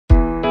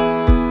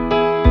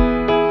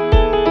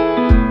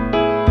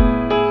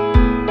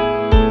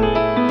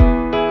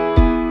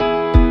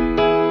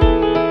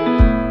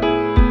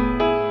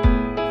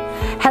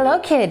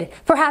kid.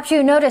 Perhaps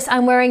you notice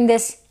I'm wearing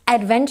this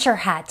adventure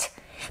hat.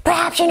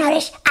 Perhaps you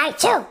notice I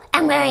too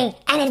am wearing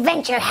an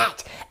adventure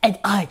hat. And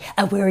I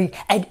am wearing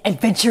an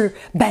adventure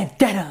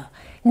bandana.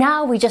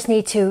 Now we just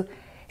need to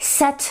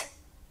set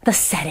the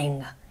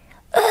setting.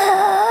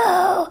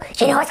 Ooh,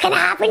 do you know what's gonna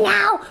happen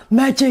now?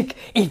 Magic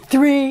in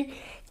 3,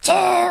 2,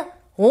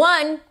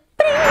 1.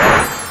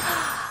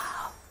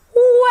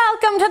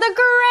 Welcome to the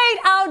great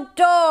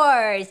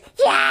outdoors.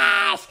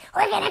 Yes,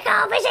 we're gonna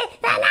go visit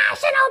the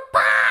national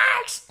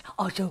parks.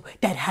 Also,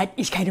 that hat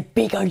is kind of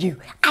big on you.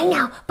 I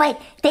know, but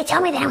they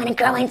tell me that I'm gonna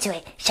grow into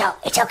it, so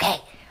it's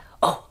okay.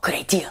 Oh, good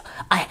idea.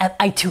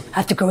 I too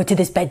have to grow into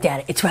this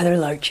bandana. It's rather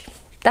large.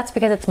 That's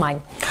because it's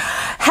mine.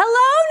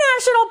 Hello,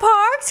 national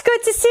parks.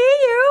 Good to see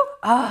you.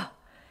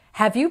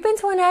 Have you been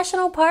to a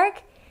national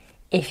park?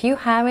 If you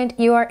haven't,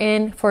 you are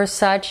in for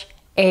such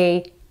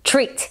a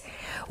treat.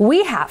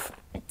 We have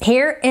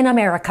here in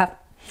America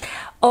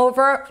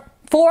over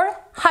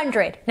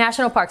 400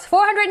 national parks,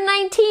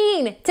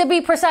 419 to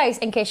be precise,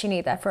 in case you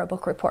need that for a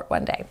book report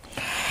one day.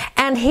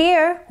 And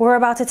here we're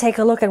about to take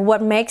a look at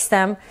what makes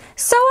them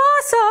so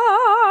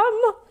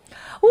awesome.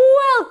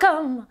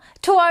 Welcome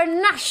to our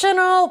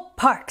national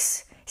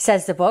parks,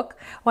 says the book.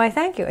 Why,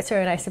 thank you. It's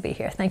very nice to be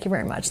here. Thank you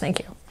very much. Thank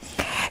you.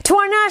 To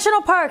our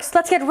national parks,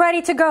 let's get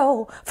ready to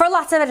go for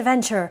lots of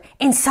adventure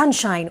in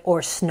sunshine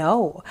or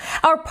snow.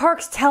 Our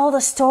parks tell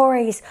the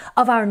stories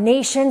of our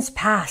nation's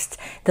past,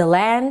 the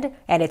land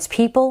and its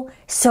people,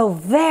 so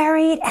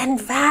varied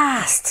and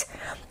vast.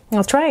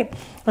 That's right.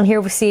 And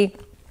here we see,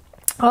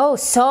 oh,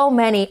 so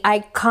many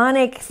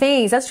iconic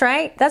things. That's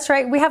right. That's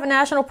right. We have a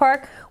national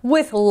park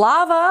with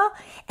lava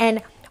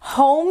and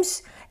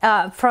homes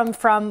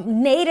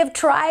from native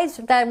tribes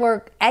that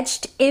were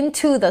etched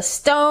into the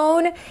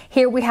stone.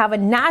 Here we have a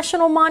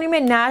national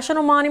monument,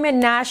 national monument,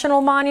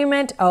 national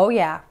monument. Oh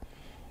yeah,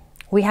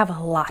 we have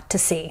a lot to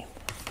see.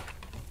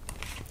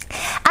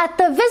 At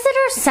the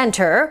visitor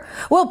center,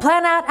 we'll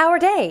plan out our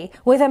day.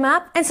 With a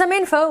map and some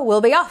info,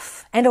 we'll be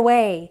off and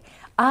away.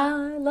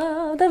 I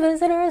love the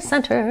visitor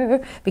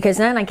center because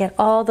then I get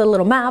all the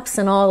little maps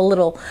and all the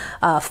little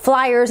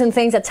flyers and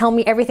things that tell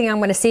me everything I'm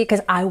going to see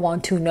because I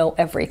want to know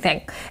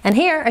everything. And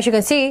here, as you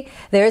can see,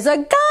 there's a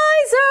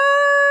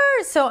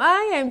geyser. So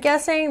I am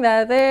guessing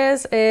that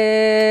this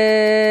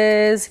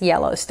is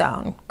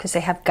Yellowstone because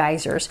they have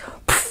geysers.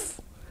 Poof,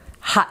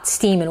 hot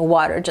steam and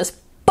water just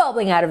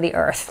bubbling out of the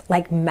earth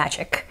like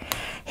magic.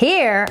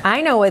 Here,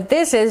 I know what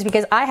this is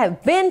because I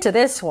have been to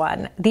this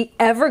one, the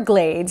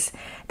Everglades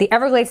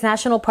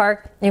National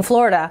Park in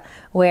Florida,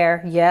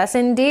 where, yes,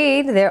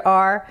 indeed, there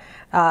are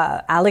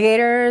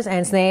alligators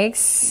and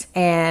snakes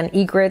and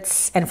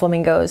egrets and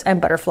flamingos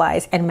and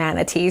butterflies and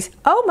manatees.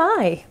 Oh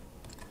my!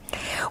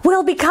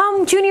 We'll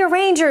become junior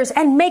rangers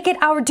and make it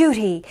our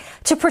duty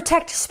to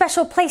protect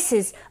special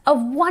places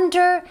of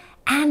wonder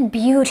and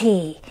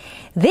beauty.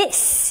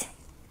 This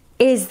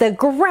is the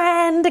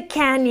Grand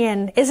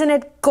Canyon. Isn't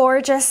it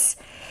gorgeous?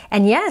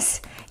 And yes,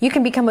 you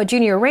can become a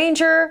junior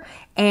ranger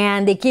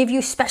and they give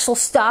you special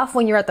stuff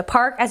when you're at the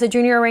park as a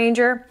junior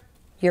ranger.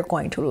 You're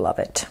going to love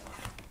it.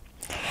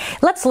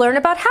 Let's learn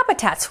about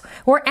habitats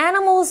where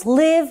animals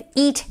live,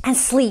 eat, and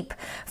sleep,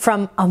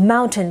 from a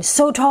mountain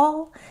so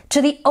tall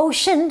to the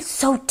ocean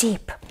so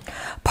deep.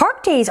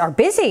 Park days are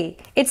busy.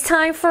 It's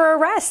time for a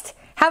rest.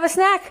 Have a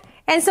snack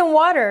and some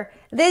water.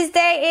 This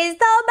day is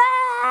the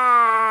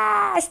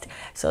best!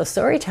 So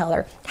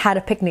StoryTeller had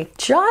a picnic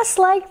just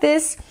like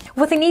this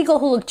with an eagle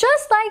who looked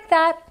just like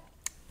that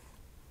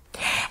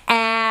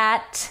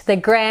at the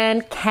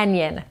Grand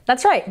Canyon.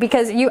 That's right,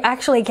 because you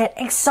actually get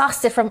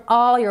exhausted from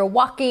all your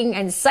walking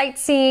and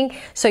sightseeing.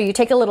 So you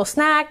take a little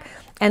snack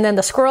and then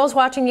the squirrel's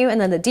watching you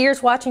and then the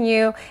deer's watching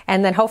you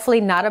and then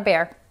hopefully not a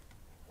bear.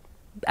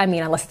 I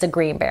mean, unless it's a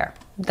green bear,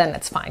 then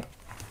it's fine.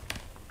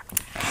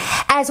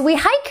 As we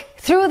hike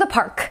through the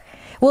park,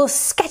 we'll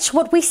sketch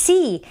what we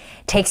see,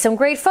 take some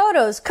great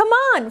photos. Come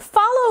on,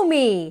 follow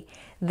me.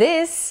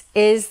 This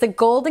is the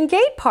Golden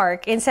Gate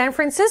Park in San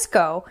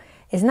Francisco.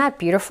 Isn't that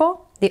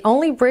beautiful? The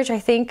only bridge, I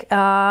think,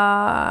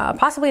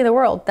 possibly in the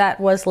world that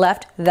was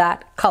left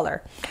that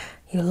color.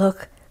 You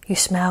look, you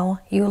smell,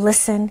 you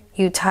listen,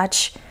 you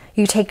touch,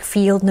 you take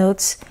field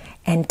notes,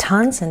 and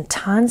tons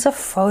of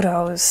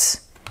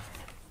photos.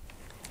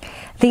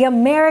 The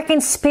American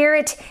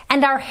spirit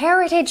and our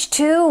heritage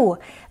too.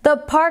 The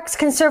parks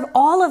can serve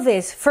all of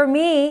this for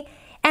me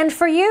and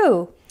for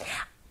you.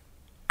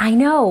 I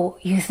know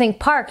you think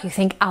park, you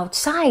think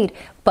outside,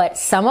 but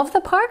some of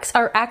the parks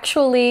are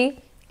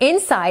actually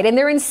inside and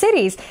they're in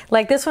cities.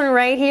 Like this one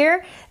right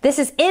here. This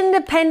is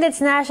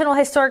Independence National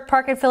Historic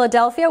Park in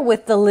Philadelphia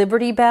with the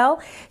Liberty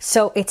Bell.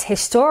 So it's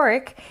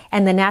historic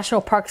and the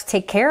national parks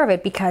take care of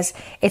it because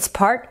it's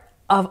part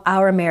of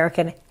our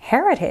American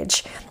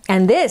heritage.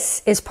 And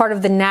this is part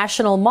of the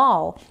National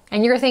Mall.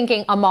 And you're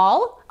thinking, a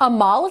mall? A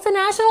mall is a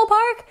national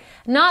park?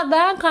 Not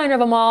that kind of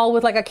a mall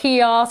with like a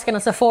kiosk and a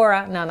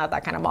Sephora. No, not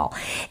that kind of mall.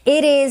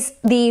 It is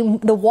the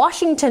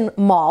Washington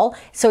Mall.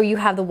 So you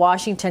have the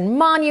Washington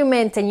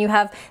Monument, and you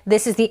have,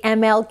 this is the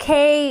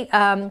MLK,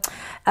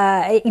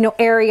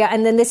 area.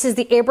 And then this is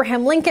the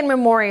Abraham Lincoln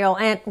Memorial.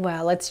 And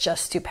well, it's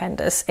just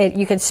stupendous.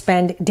 You can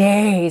spend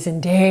days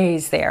and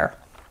days there.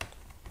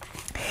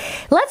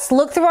 Let's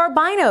look through our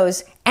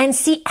binos and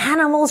see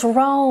animals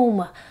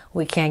roam.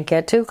 We can't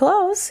get too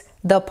close.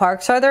 The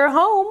parks are their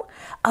home.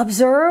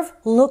 Observe,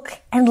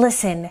 look, and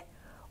listen.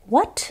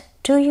 What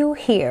do you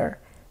hear?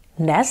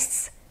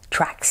 Nests,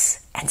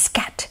 tracks, and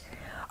scat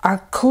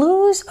are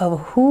clues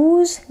of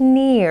who's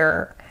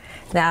near.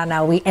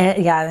 Now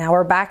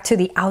we're back to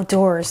the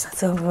outdoors.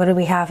 So what do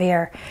we have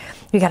here?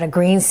 We got a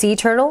green sea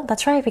turtle.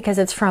 That's right, because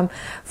it's from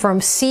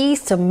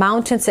seas to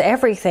mountains to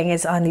everything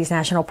is on these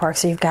national parks.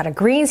 So you've got a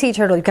green sea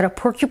turtle, you've got a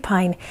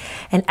porcupine,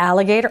 an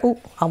alligator. Ooh,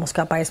 almost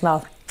got by his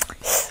mouth.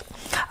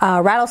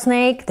 A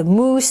rattlesnake, the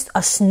moose,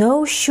 a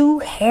snowshoe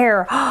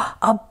hare,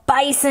 a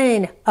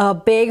bison, a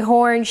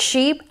bighorn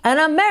sheep, an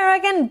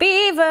American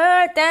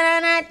beaver,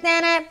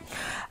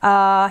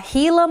 a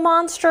Gila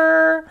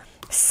monster,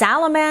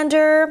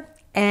 salamander,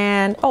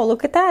 and oh,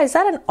 look at that. Is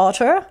that an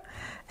otter?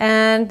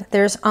 And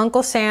there's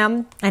Uncle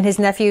Sam and his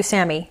nephew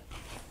Sammy.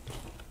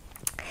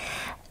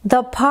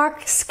 The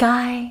park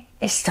sky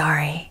is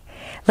starry.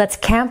 Let's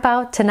camp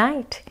out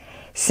tonight.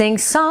 Sing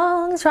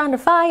songs round a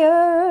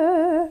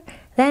fire,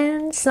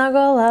 then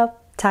snuggle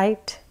up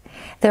tight.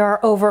 There are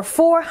over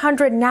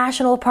 400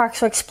 national parks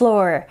to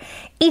explore.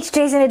 Each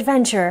day's an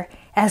adventure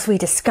as we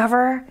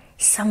discover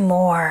some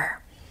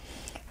more.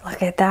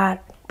 Look at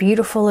that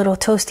beautiful little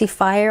toasty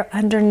fire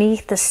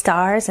underneath the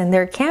stars, and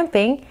they're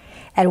camping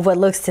at what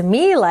looks to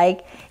me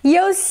like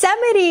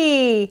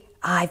Yosemite.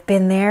 I've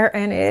been there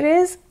and it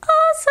is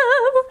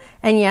awesome.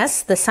 And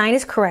yes, the sign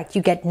is correct.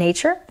 You get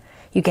nature,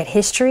 you get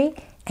history,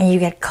 and you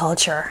get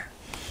culture.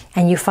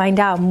 And you find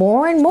out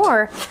more and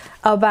more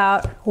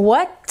about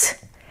what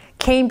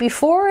came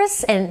before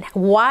us and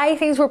why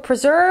things were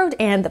preserved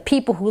and the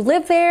people who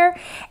live there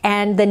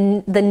and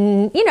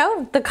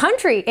the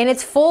country in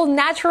its full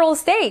natural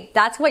state.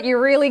 That's what you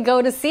really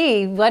go to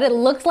see, what it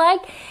looks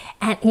like.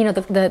 And,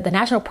 the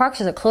national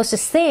parks are the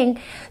closest thing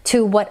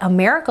to what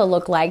America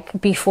looked like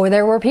before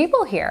there were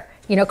people here.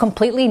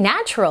 Completely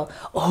natural.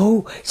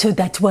 Oh, so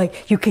that's why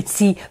you could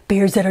see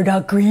bears that are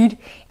not green?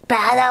 But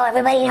although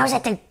everybody knows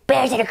that the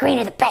bears that are green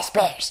are the best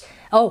bears.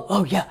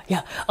 Oh, yeah.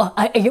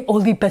 I am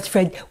only best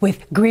friend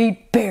with green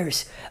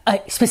bears.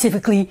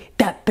 Specifically,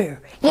 that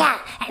bear. Yeah,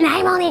 and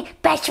I'm only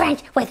best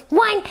friends with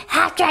one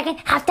half dragon,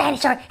 half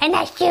dinosaur, and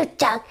that's you,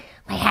 Doug.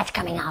 My hat's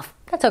coming off.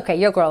 That's okay,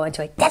 you'll grow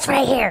into it. That's what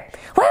I hear.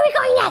 Where are we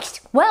going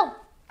next? Well,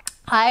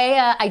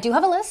 I do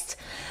have a list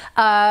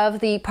of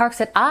the parks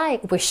that I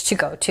wish to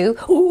go to.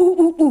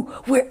 Ooh,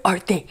 where are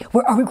they?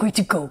 Where are we going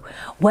to go?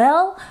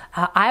 Well,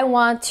 I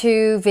want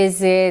to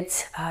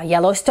visit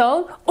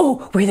Yellowstone.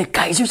 Oh, where the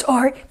geysers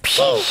are?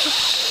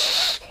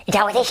 Is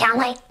that what they sound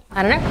like?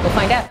 I don't know. We'll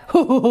find out.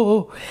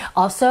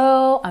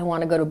 Also, I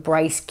want to go to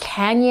Bryce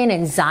Canyon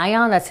in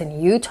Zion. That's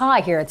in Utah. I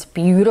hear it's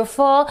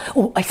beautiful.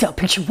 Oh, I saw a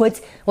picture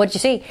once. What did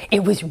you see?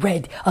 It was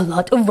red. A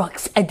lot of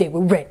rocks, and they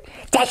were red.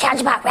 That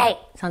sounds about right.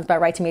 Sounds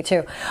about right to me,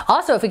 too.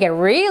 Also, if we get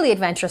really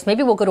adventurous,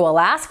 maybe we'll go to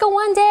Alaska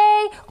one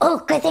day.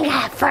 Oh, good thing I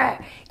have fur.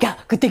 Yeah,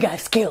 good thing I have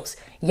scales.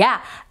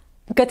 Yeah.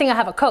 Good thing I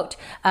have a coat,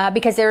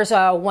 because there's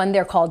one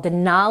there called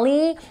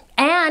Denali.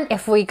 And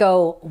if we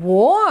go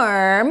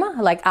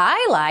warm, like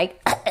I like,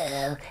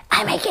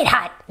 I might get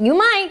hot. You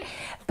might,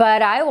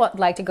 but I would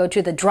like to go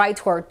to the dry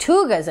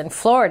tortugas in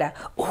Florida.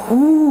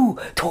 Ooh,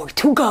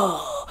 tortuga.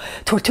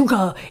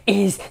 Tortuga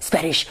is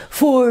Spanish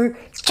for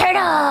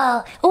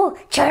turtle. Ooh,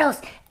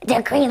 turtles.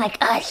 They're green like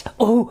us.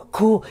 Oh,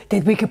 cool.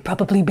 Then we could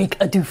probably make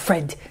a new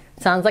friend.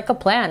 Sounds like a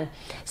plan.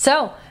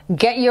 So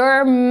get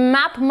your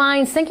map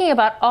minds thinking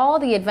about all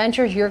the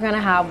adventures you're going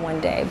to have one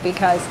day,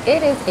 because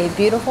it is a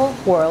beautiful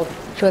world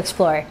to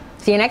explore.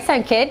 See you next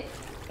time, kid.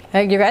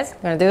 Hey, you guys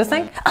going to do this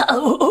thing?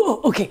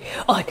 Okay.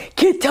 On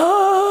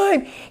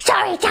KidTime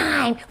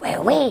StoryTime,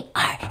 where we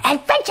are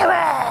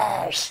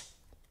adventurers.